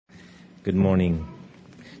Good morning.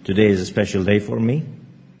 Today is a special day for me.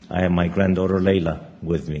 I have my granddaughter Layla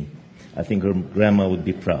with me. I think her grandma would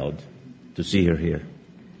be proud to see her here.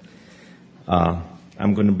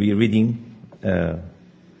 I'm going to be reading,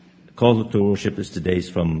 Call to Worship is today's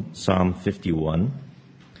from Psalm 51.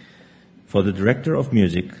 For the director of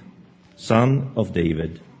music, son of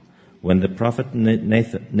David, when the prophet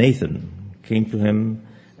Nathan came to him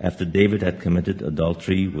after David had committed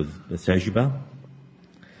adultery with Bathsheba,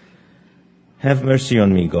 have mercy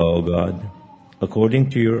on me, O God,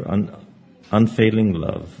 according to your unfailing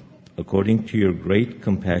love, according to your great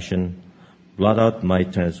compassion, blot out my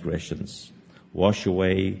transgressions, wash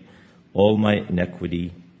away all my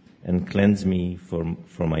iniquity, and cleanse me from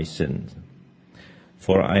my sins.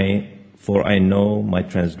 For I know my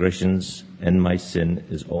transgressions and my sin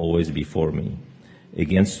is always before me.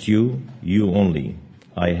 Against you only,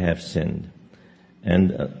 I have sinned,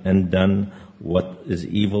 and done what is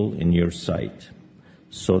evil in your sight,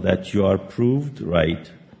 so that you are proved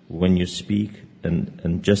right when you speak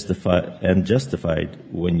and justified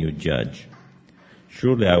when you judge.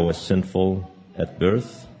 Surely I was sinful at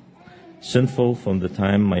birth, sinful from the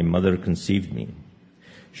time my mother conceived me.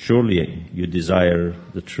 Surely you desire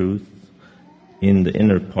the truth in the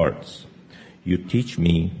inner parts. You teach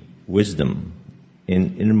me wisdom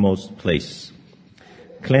in innermost place.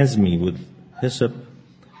 Cleanse me with hyssop,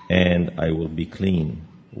 and I will be clean.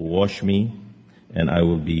 Wash me, and I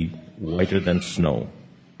will be whiter than snow.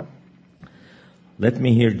 Let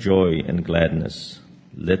me hear joy and gladness.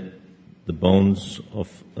 Let the bones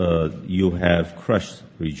of you have crushed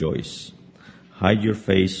rejoice. Hide your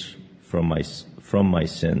face from my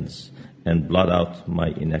sins, and blot out my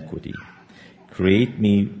iniquity. Create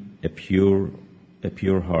me a pure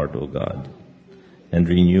heart, O God, and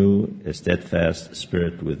renew a steadfast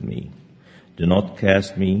spirit with me. Do not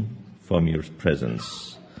cast me from your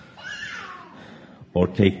presence, or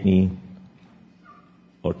take me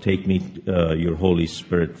your Holy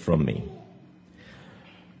Spirit from me.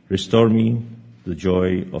 Restore me the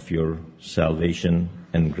joy of your salvation,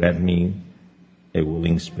 and grant me a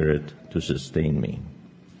willing spirit to sustain me.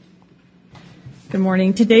 Good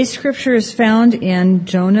morning. Today's scripture is found in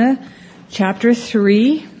Jonah chapter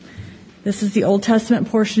 3. This is the Old Testament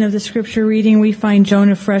portion of the scripture reading. We find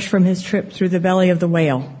Jonah fresh from his trip through the belly of the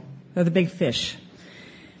whale, or the big fish.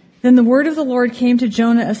 Then the word of the Lord came to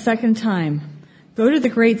Jonah a second time. Go to the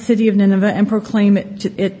great city of Nineveh and proclaim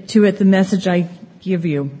to it the message I give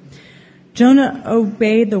you. Jonah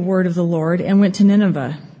obeyed the word of the Lord and went to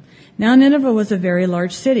Nineveh. Now Nineveh was a very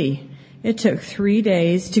large city. It took 3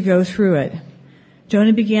 days to go through it.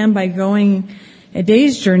 Jonah began by going a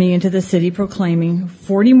day's journey into the city, proclaiming,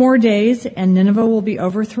 40 more days and Nineveh will be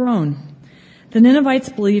overthrown. The Ninevites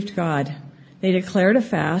believed God. They declared a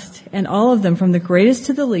fast, and all of them, from the greatest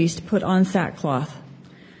to the least, put on sackcloth.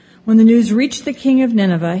 When the news reached the king of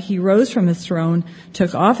Nineveh, he rose from his throne,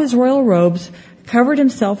 took off his royal robes, covered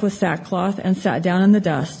himself with sackcloth, and sat down in the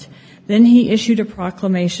dust. Then he issued a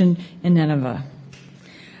proclamation in Nineveh.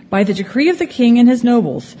 By the decree of the king and his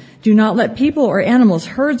nobles, do not let people or animals,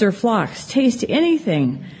 herds or flocks taste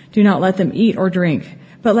anything. Do not let them eat or drink,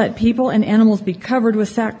 but let people and animals be covered with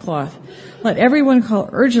sackcloth. Let everyone call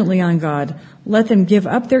urgently on God. Let them give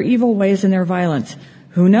up their evil ways and their violence.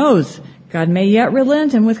 Who knows? God may yet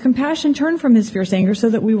relent and with compassion turn from his fierce anger so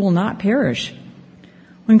that we will not perish.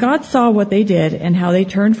 When God saw what they did and how they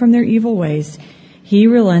turned from their evil ways, he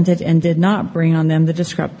relented and did not bring on them the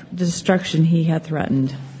destruction he had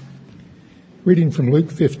threatened. Reading from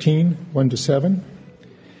Luke 15, 1-7.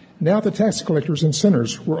 Now the tax collectors and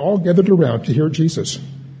sinners were all gathered around to hear Jesus.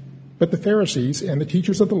 But the Pharisees and the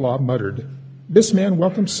teachers of the law muttered, "This man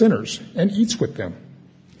welcomes sinners and eats with them."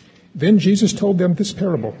 Then Jesus told them this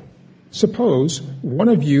parable. Suppose one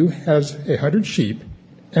of you has 100 sheep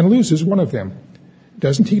and loses one of them.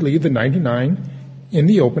 Doesn't he leave the 99 in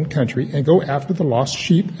the open country and go after the lost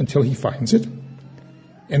sheep until he finds it?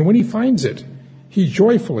 And when he finds it, he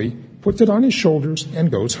joyfully puts it on his shoulders and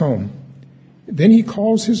goes home. Then he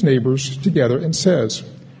calls his neighbors together and says,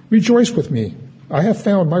 "Rejoice with me, I have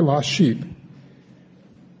found my lost sheep."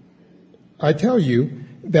 I tell you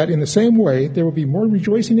that in the same way there will be more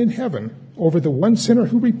rejoicing in heaven over the one sinner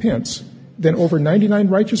who repents than over 99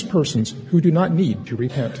 righteous persons who do not need to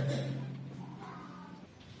repent.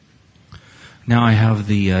 Now I have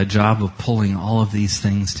the job of pulling all of these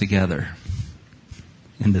things together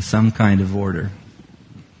into some kind of order.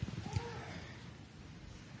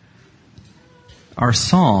 Our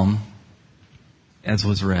psalm, as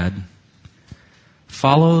was read,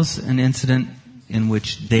 follows an incident in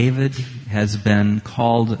which David has been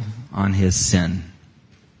called on his sin.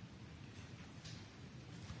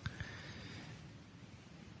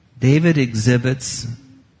 David exhibits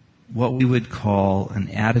what we would call an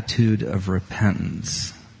attitude of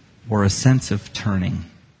repentance or a sense of turning.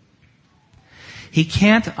 He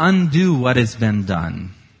can't undo what has been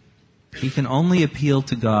done. He can only appeal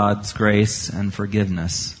to God's grace and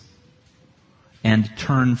forgiveness and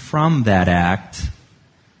turn from that act.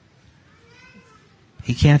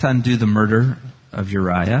 He can't undo the murder of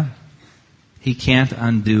Uriah. He can't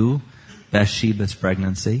undo Bathsheba's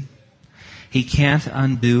pregnancy. He can't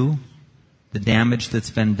undo the damage that's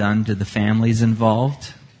been done to the families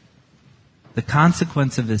involved. The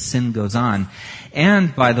consequence of his sin goes on.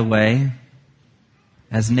 And, by the way,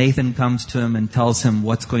 as Nathan comes to him and tells him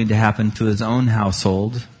what's going to happen to his own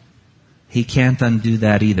household, he can't undo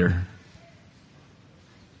that either.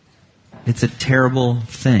 It's a terrible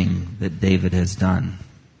thing that David has done.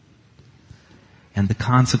 And the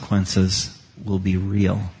consequences will be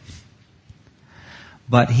real.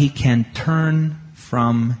 But he can turn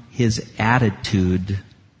from his attitude.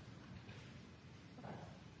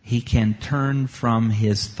 He can turn from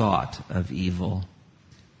his thought of evil.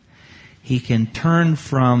 He can turn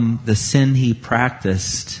from the sin he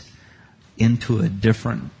practiced into a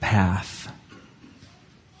different path.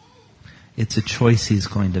 It's a choice he's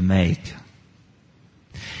going to make.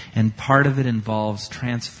 And part of it involves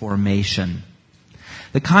transformation.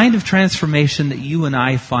 The kind of transformation that you and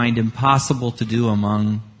I find impossible to do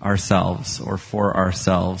among ourselves or for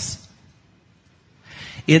ourselves.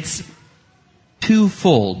 It's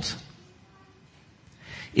twofold.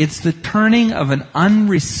 It's the turning of an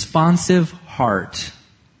unresponsive heart,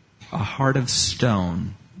 a heart of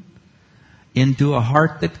stone, into a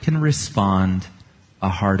heart that can respond, a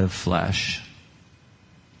heart of flesh.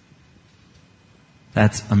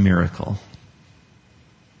 That's a miracle.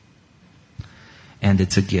 And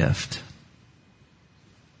it's a gift.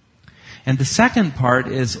 And the second part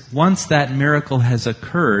is, once that miracle has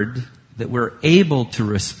occurred, that we're able to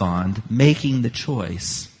respond, making the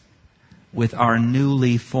choice with our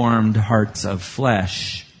newly formed hearts of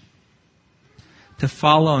flesh to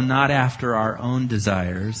follow not after our own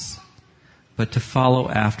desires, but to follow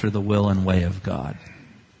after the will and way of God.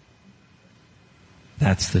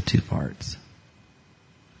 That's the two parts.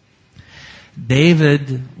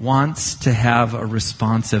 David wants to have a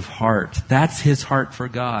responsive heart. That's his heart for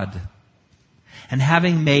God. And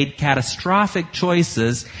having made catastrophic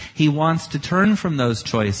choices, he wants to turn from those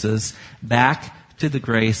choices back to the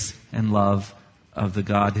grace and love of the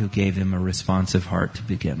God who gave him a responsive heart to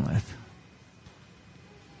begin with.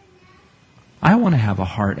 I want to have a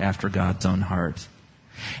heart after God's own heart.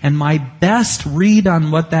 And my best read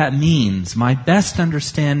on what that means, my best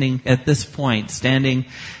understanding at this point, standing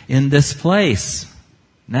in this place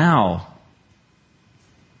now,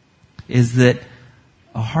 is that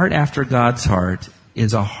a heart after God's heart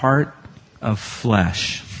is a heart of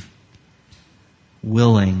flesh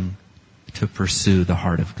willing to pursue the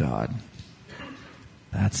heart of God.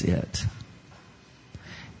 That's it.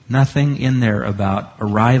 Nothing in there about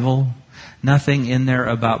arrival. Nothing in there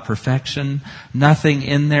about perfection. Nothing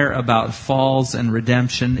in there about falls and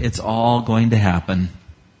redemption. It's all going to happen.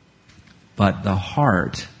 But the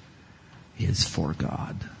heart is for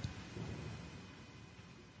God.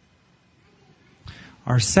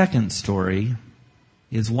 Our second story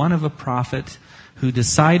is one of a prophet who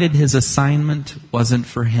decided his assignment wasn't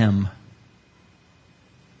for him.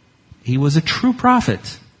 He was a true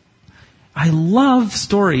prophet. I love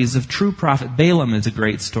stories of true prophet. Balaam is a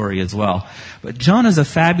great story as well. But Jonah's a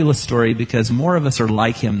fabulous story because more of us are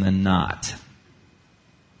like him than not.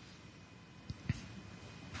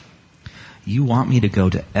 You want me to go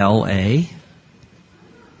to L.A.?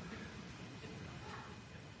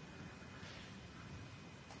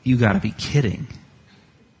 You got to be kidding.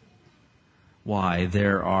 Why,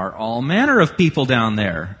 there are all manner of people down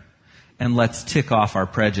there. And let's tick off our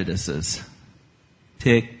prejudices.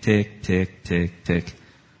 Tick, tick, tick, tick, tick.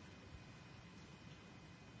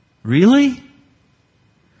 Really?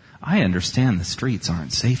 I understand the streets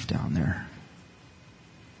aren't safe down there.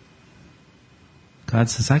 God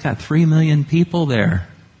says, I got 3 million people there.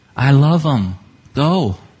 I love them.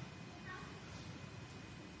 Go.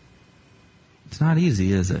 It's not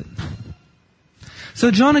easy, is it? So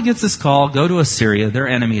Jonah gets this call, go to Assyria. They're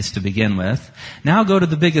enemies to begin with. Now go to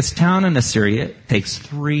the biggest town in Assyria. It takes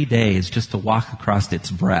 3 days just to walk across its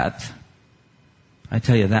breadth. I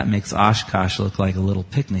tell you, that makes Oshkosh look like a little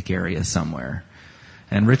picnic area somewhere.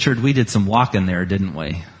 And Richard, we did some walking there, didn't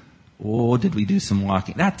we? Oh, did we do some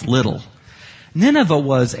walking? That's little. Nineveh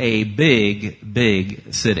was a big,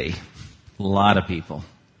 big city. A lot of people.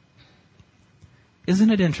 Isn't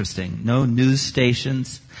it interesting? No news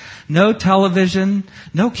stations, no television,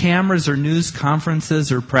 no cameras or news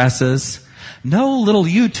conferences or presses, no little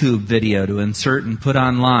YouTube video to insert and put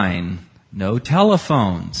online, no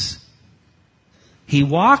telephones. He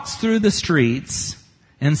walks through the streets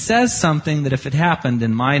and says something that if it happened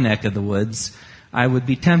in my neck of the woods, I would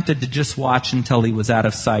be tempted to just watch until he was out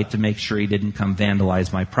of sight to make sure he didn't come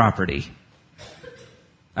vandalize my property.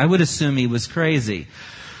 I would assume he was crazy.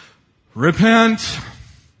 Repent,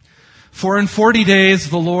 for in 40 days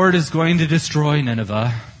the Lord is going to destroy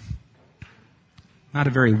Nineveh. Not a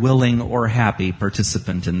very willing or happy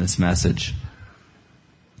participant in this message.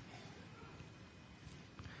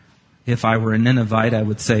 If I were a Ninevite, I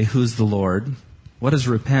would say, who's the Lord? What does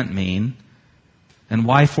repent mean? And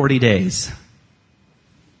why 40 days?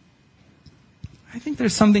 I think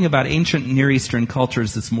there's something about ancient Near Eastern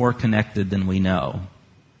cultures that's more connected than we know.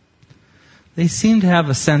 They seem to have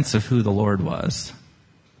a sense of who the Lord was.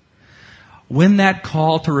 When that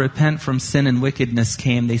call to repent from sin and wickedness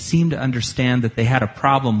came, they seemed to understand that they had a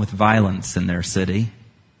problem with violence in their city.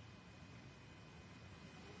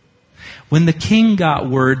 When the king got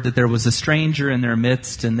word that there was a stranger in their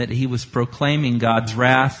midst and that he was proclaiming God's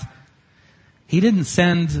wrath, he didn't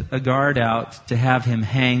send a guard out to have him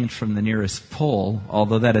hanged from the nearest pole,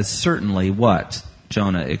 although that is certainly what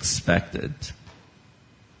Jonah expected.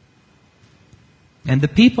 And the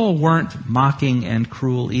people weren't mocking and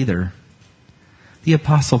cruel either. The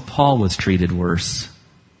Apostle Paul was treated worse.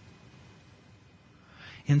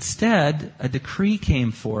 Instead, a decree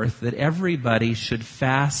came forth that everybody should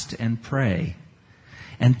fast and pray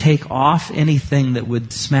and take off anything that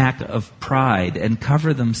would smack of pride and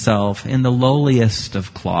cover themselves in the lowliest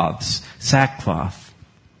of cloths, sackcloth.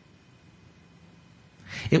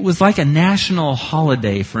 It was like a national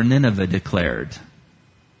holiday for Nineveh declared.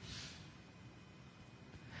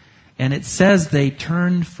 And it says they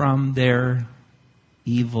turned from their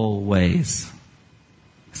evil ways.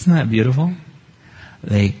 Isn't that beautiful?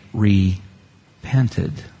 They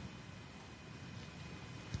repented.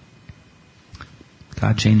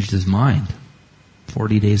 God changed his mind.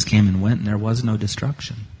 40 days came and went and there was no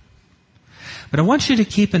destruction. But I want you to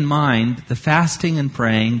keep in mind the fasting and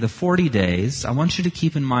praying, the 40 days. I want you to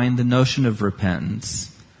keep in mind the notion of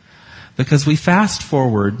repentance. Because we fast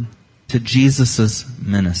forward to Jesus'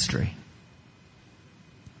 ministry.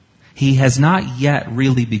 He has not yet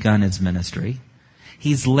really begun his ministry.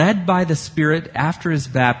 He's led by the Spirit after his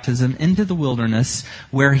baptism into the wilderness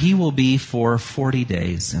where he will be for 40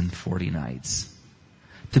 days and 40 nights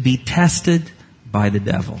to be tested by the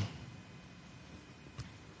devil.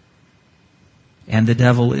 And the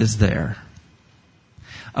devil is there,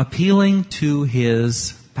 appealing to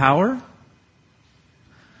his power,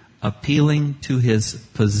 appealing to his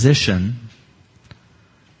position,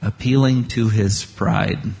 appealing to his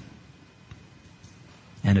pride,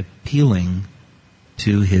 and appealing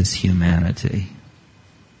to his humanity.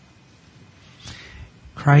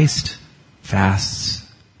 Christ fasts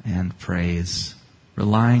and prays,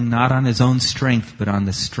 relying not on his own strength, but on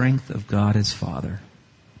the strength of God his Father.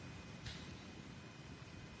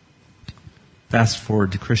 Fast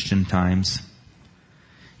forward to Christian times.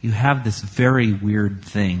 You have this very weird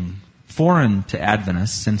thing, foreign to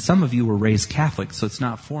Adventists, and some of you were raised Catholic, so it's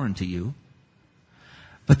not foreign to you.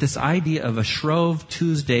 But this idea of a Shrove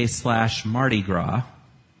Tuesday / Mardi Gras,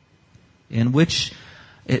 in which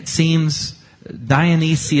it seems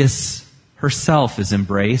Dionysius herself is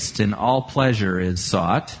embraced and all pleasure is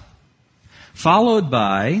sought, followed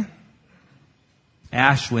by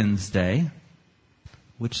Ash Wednesday,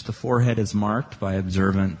 which the forehead is marked by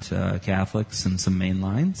observant Catholics and some main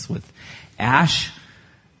lines with ash.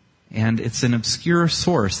 And it's an obscure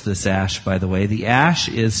source, this ash, by the way. The ash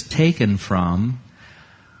is taken from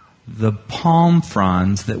the palm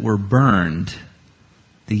fronds that were burned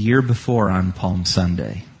the year before on Palm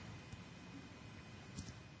Sunday.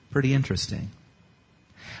 Pretty interesting.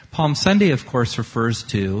 Palm Sunday, of course, refers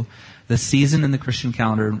to the season in the Christian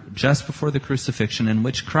calendar just before the crucifixion in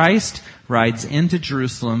which Christ rides into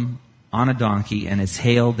Jerusalem on a donkey and is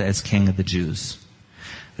hailed as King of the Jews.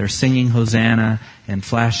 They're singing Hosanna and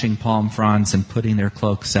flashing palm fronds and putting their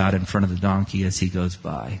cloaks out in front of the donkey as he goes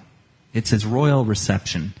by. It's his royal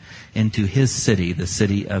reception into his city, the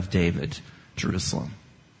city of David, Jerusalem.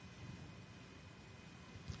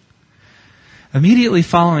 Immediately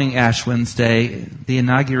following Ash Wednesday, the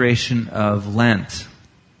inauguration of Lent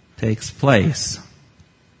takes place.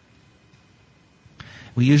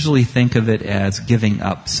 We usually think of it as giving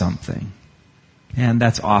up something. And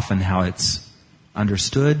that's often how it's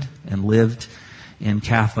understood and lived in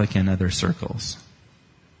Catholic and other circles.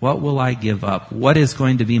 What will I give up? What is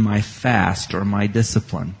going to be my fast or my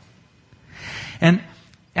discipline? And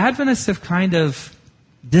Adventists have kind of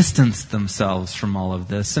distanced themselves from all of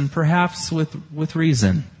this, and perhaps with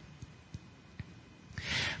reason.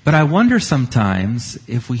 But I wonder sometimes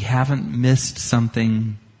if we haven't missed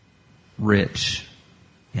something rich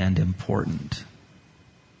and important.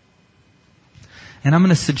 And I'm going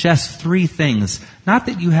to suggest 3 things. Not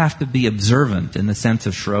that you have to be observant in the sense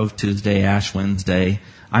of Shrove Tuesday, Ash Wednesday.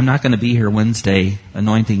 I'm not going to be here Wednesday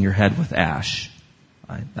anointing your head with ash.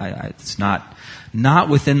 It's not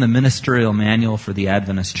within the ministerial manual for the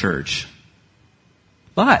Adventist Church.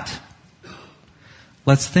 But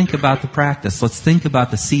let's think about the practice. Let's think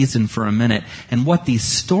about the season for a minute and what these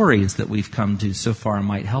stories that we've come to so far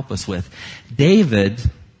might help us with. David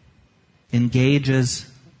engages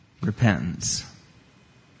repentance,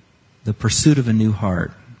 the pursuit of a new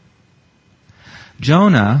heart.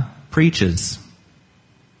 Jonah preaches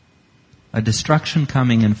a destruction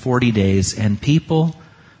coming in 40 days, and people,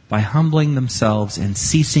 by humbling themselves and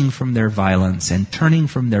ceasing from their violence and turning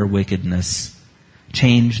from their wickedness,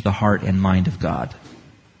 change the heart and mind of God.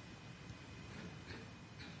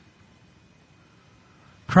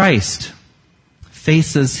 Christ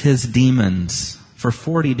faces his demons for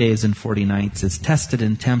 40 days and 40 nights, is tested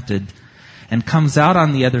and tempted, and comes out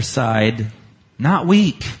on the other side not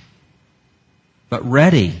weak, but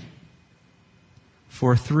ready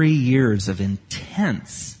for 3 years of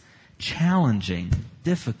intense, challenging,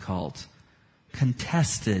 difficult,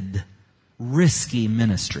 contested, risky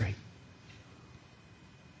ministry.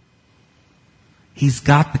 He's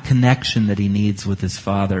got the connection that he needs with his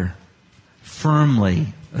Father firmly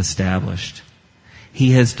established.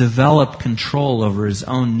 He has developed control over his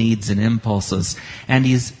own needs and impulses, and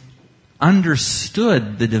he's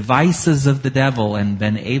understood the devices of the devil and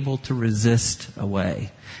been able to resist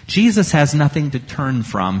away. Jesus has nothing to turn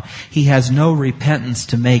from. He has no repentance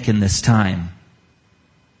to make in this time.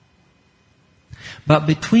 But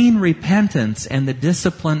between repentance and the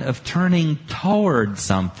discipline of turning toward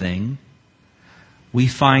something, we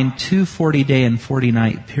find 2 40-day and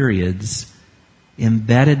 40-night periods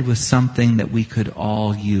embedded with something that we could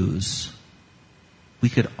all use. We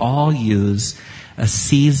could all use a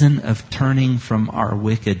season of turning from our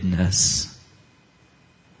wickedness,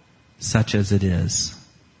 such as it is.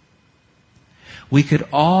 We could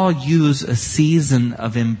all use a season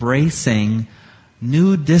of embracing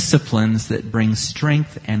new disciplines that bring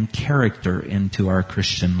strength and character into our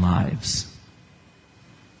Christian lives.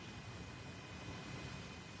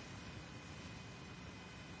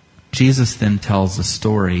 Jesus then tells a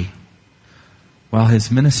story while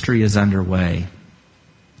his ministry is underway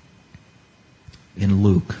in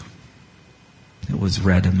Luke. It was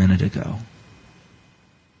read a minute ago.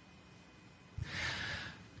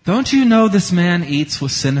 Don't you know this man eats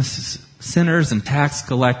with sinners and tax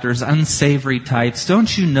collectors, unsavory types?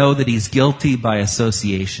 Don't you know that he's guilty by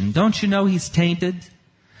association? Don't you know he's tainted?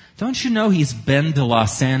 Don't you know he's been to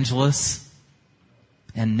Los Angeles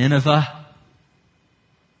and Nineveh?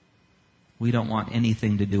 We don't want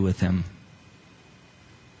anything to do with him.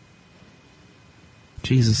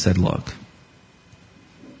 Jesus said, look,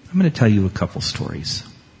 I'm going to tell you a couple stories.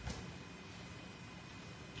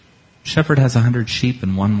 Shepherd has 100 sheep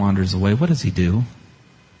and one wanders away. What does he do?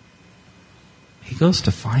 He goes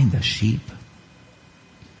to find the sheep.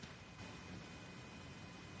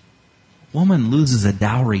 Woman loses a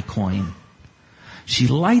dowry coin. She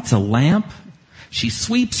lights a lamp. She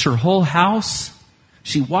sweeps her whole house.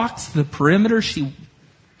 She walks the perimeter. She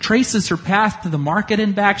traces her path to the market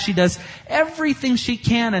and back. She does everything she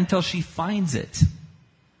can until she finds it.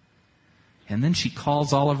 And then she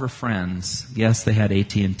calls all of her friends. Yes, they had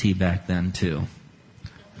AT&T back then too.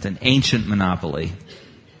 It's an ancient monopoly.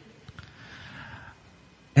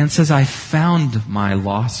 And says, I found my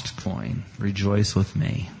lost coin. Rejoice with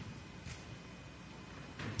me.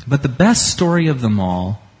 But the best story of them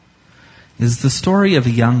all is the story of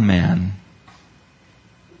a young man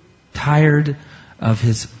tired of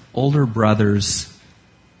his older brother's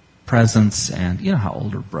presence, and you know how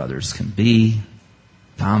older brothers can be,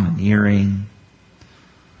 domineering.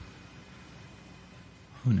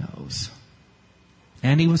 Who knows?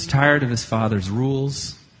 And he was tired of his father's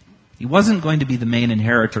rules. He wasn't going to be the main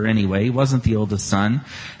inheritor anyway. He wasn't the oldest son.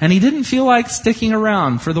 And he didn't feel like sticking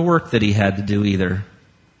around for the work that he had to do either.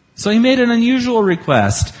 So he made an unusual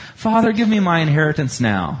request. Father, give me my inheritance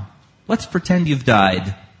now. Let's pretend you've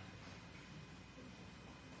died.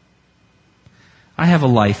 I have a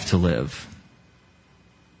life to live.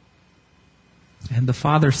 And the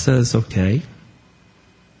father says, okay,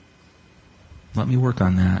 let me work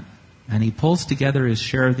on that. And he pulls together his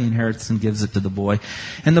share of the inheritance and gives it to the boy.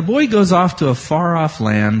 And the boy goes off to a far-off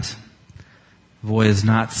land. The boy is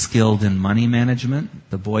not skilled in money management.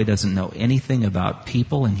 The boy doesn't know anything about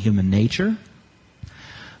people and human nature.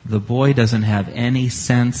 The boy doesn't have any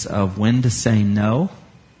sense of when to say no.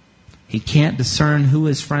 He can't discern who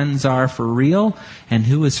his friends are for real and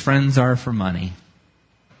who his friends are for money.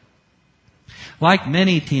 Like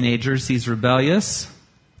many teenagers, he's rebellious.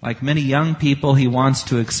 Like many young people, he wants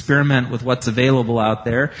to experiment with what's available out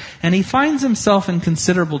there. And he finds himself in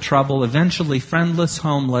considerable trouble, eventually friendless,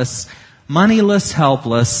 homeless, moneyless,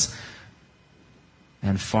 helpless,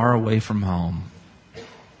 and far away from home.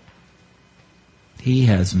 He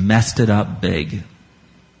has messed it up big.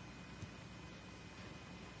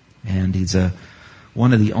 And he's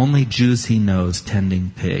one of the only Jews he knows tending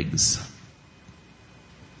pigs,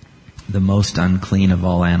 the most unclean of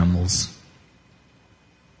all animals.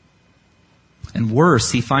 And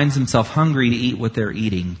worse, he finds himself hungry to eat what they're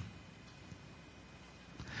eating.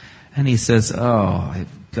 And he says, I've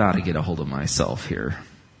got to get a hold of myself here.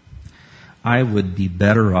 I would be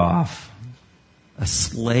better off a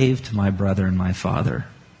slave to my brother and my father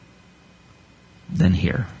than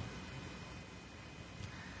here.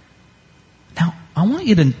 Now, I want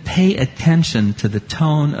you to pay attention to the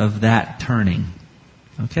tone of that turning.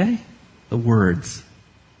 Okay? The words.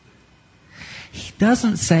 He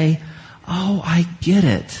doesn't say, I get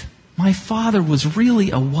it. My father was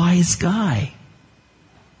really a wise guy.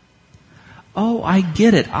 I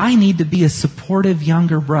get it. I need to be a supportive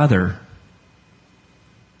younger brother.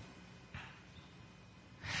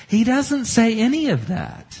 He doesn't say any of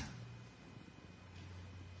that.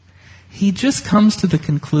 He just comes to the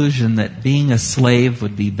conclusion that being a slave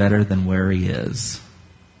would be better than where he is.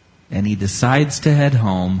 And he decides to head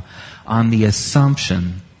home on the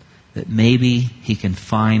assumption that maybe he can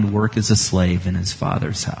find work as a slave in his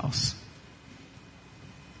father's house.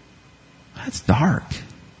 That's dark.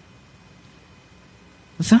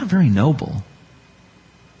 It's not very noble.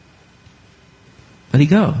 But he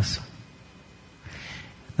goes.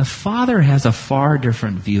 The father has a far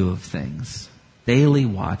different view of things. Daily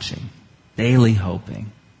watching. Daily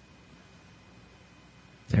hoping.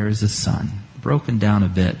 There is a son. Broken down a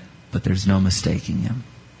bit, but there's no mistaking him.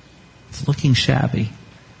 It's looking shabby.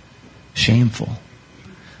 Shameful.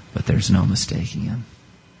 But there's no mistaking him.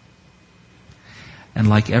 And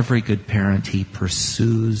like every good parent, he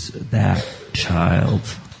pursues that child,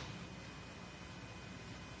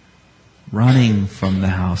 running from the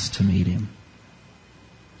house to meet him.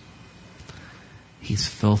 He's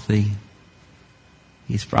filthy.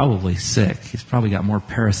 He's probably sick. He's probably got more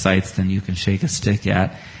parasites than you can shake a stick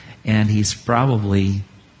at. And he's probably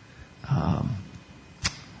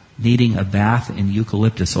needing a bath in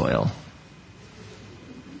eucalyptus oil.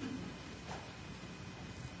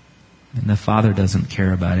 And the father doesn't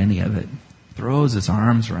care about any of it. Throws his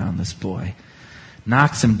arms around this boy.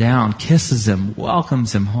 Knocks him down, kisses him,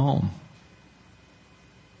 welcomes him home.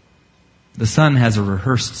 The son has a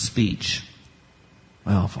rehearsed speech.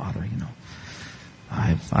 Well, Father,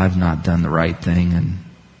 I've not done the right thing, and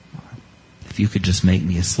if you could just make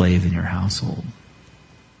me a slave in your household.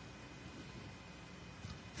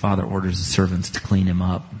 Father orders the servants to clean him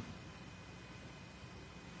up.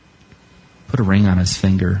 Put a ring on his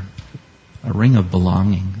finger. A ring of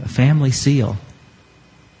belonging. A family seal.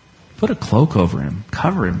 Put a cloak over him.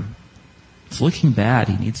 Cover him. It's looking bad.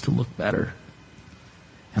 He needs to look better.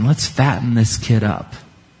 And let's fatten this kid up.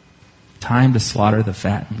 Time to slaughter the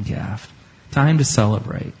fattened calf. Time to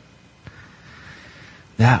celebrate.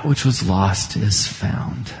 That which was lost is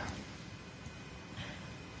found.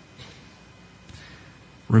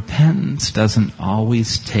 Repentance doesn't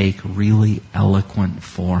always take really eloquent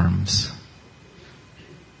forms.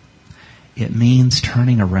 It means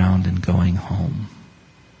turning around and going home.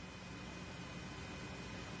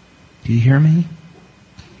 Do you hear me?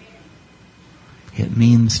 It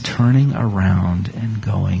means turning around and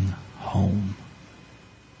going home.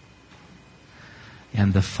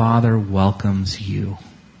 And the Father welcomes you.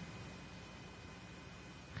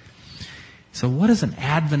 So what does an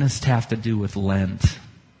Adventist have to do with Lent?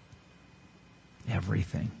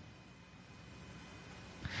 Everything.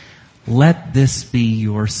 Let this be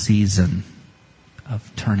your season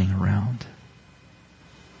of turning around.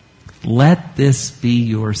 Let this be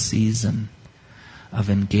your season of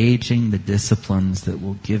engaging the disciplines that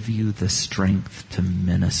will give you the strength to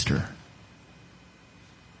minister.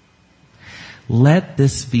 Let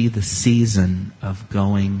this be the season of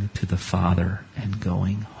going to the Father and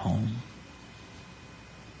going home.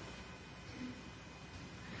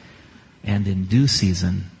 And in due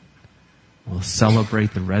season, we'll will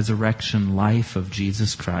celebrate the resurrection life of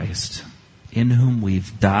Jesus Christ, in whom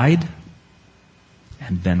we've died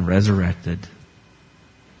and been resurrected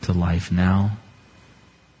to life now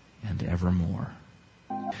and evermore.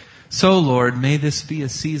 So, Lord, may this be a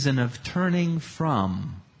season of turning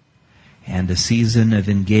from and a season of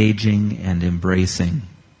engaging and embracing.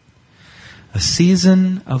 A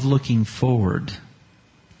season of looking forward.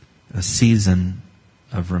 A season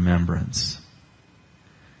of remembrance.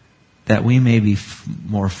 That we may be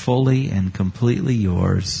more fully and completely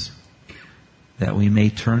yours. That we may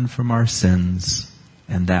turn from our sins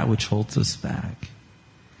and that which holds us back.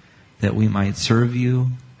 That we might serve you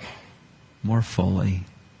more fully.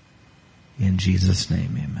 In Jesus'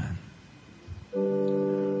 name, amen.